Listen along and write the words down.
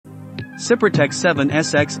SIPROTEC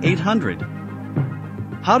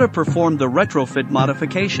 7SX800. How to perform the retrofit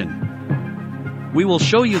modification. We will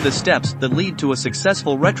show you the steps that lead to a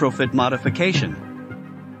successful retrofit modification.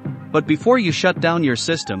 But before you shut down your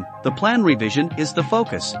system, the plan revision is the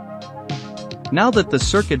focus. Now that the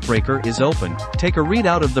circuit breaker is open, take a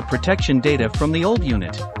readout of the protection data from the old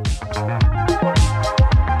unit.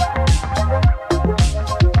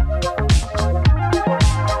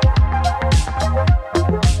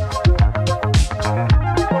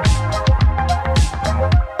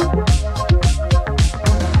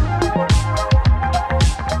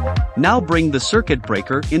 Now bring the circuit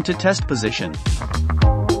breaker into test position.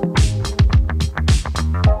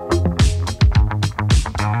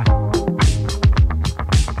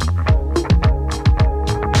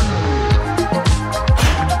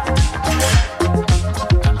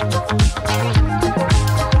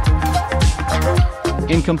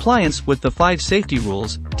 In compliance with the 5 safety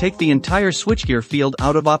rules, take the entire switchgear field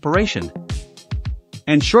out of operation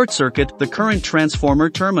and short-circuit the current transformer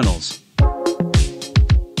terminals.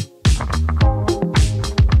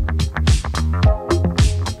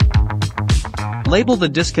 Label the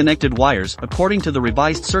disconnected wires according to the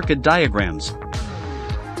revised circuit diagrams.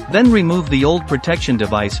 Then remove the old protection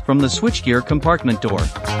device from the switchgear compartment door.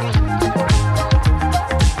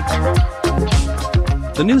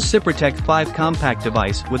 The new SIPROTEC 5 compact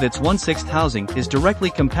device with its 1/6 housing is directly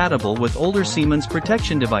compatible with older Siemens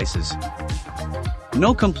protection devices.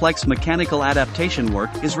 No complex mechanical adaptation work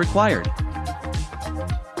is required.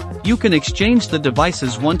 You can exchange the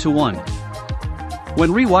devices one-to-one.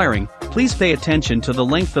 When rewiring, please pay attention to the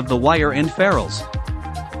length of the wire end ferrules.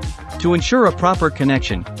 To ensure a proper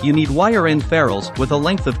connection, you need wire end ferrules with a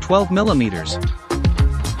length of 12 millimeters.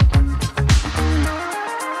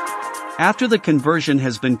 After the conversion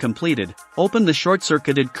has been completed, open the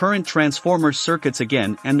short-circuited current transformer circuits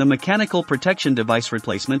again and the mechanical protection device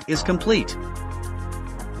replacement is complete.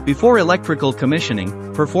 Before electrical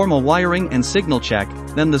commissioning, perform a wiring and signal check,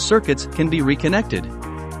 then the circuits can be reconnected.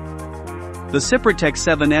 The SIPROTEC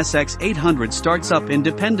 7SX800 starts up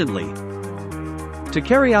independently. To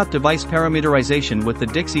carry out device parameterization with the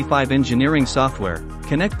Dixie 5 engineering software,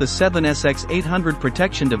 connect the 7SX800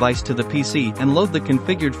 protection device to the PC and load the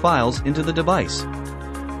configured files into the device.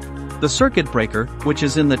 The circuit breaker, which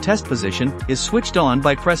is in the test position, is switched on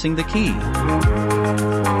by pressing the key.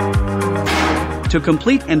 To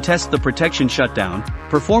complete and test the protection shutdown,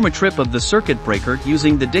 perform a trip of the circuit breaker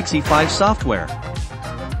using the Dixie 5 software.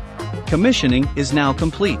 Commissioning is now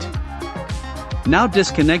complete. Now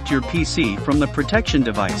disconnect your PC from the protection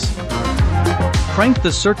device. Crank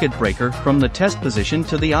the circuit breaker from the test position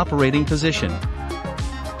to the operating position.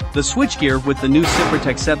 The switchgear with the new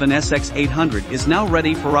SIPROTEC 7SX800 is now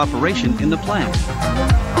ready for operation in the plant.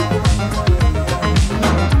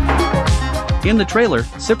 In the trailer,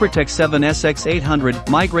 SIPROTEC 7SX800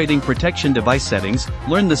 Migrating Protection Device Settings.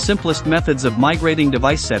 Learn the simplest methods of migrating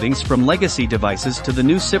device settings from legacy devices to the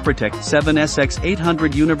new SIPROTEC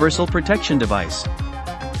 7SX800 Universal Protection Device.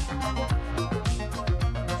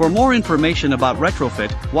 For more information about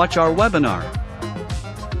retrofit, watch our webinar.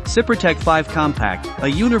 SIPROTEC 5 Compact, a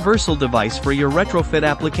universal device for your retrofit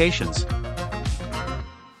applications.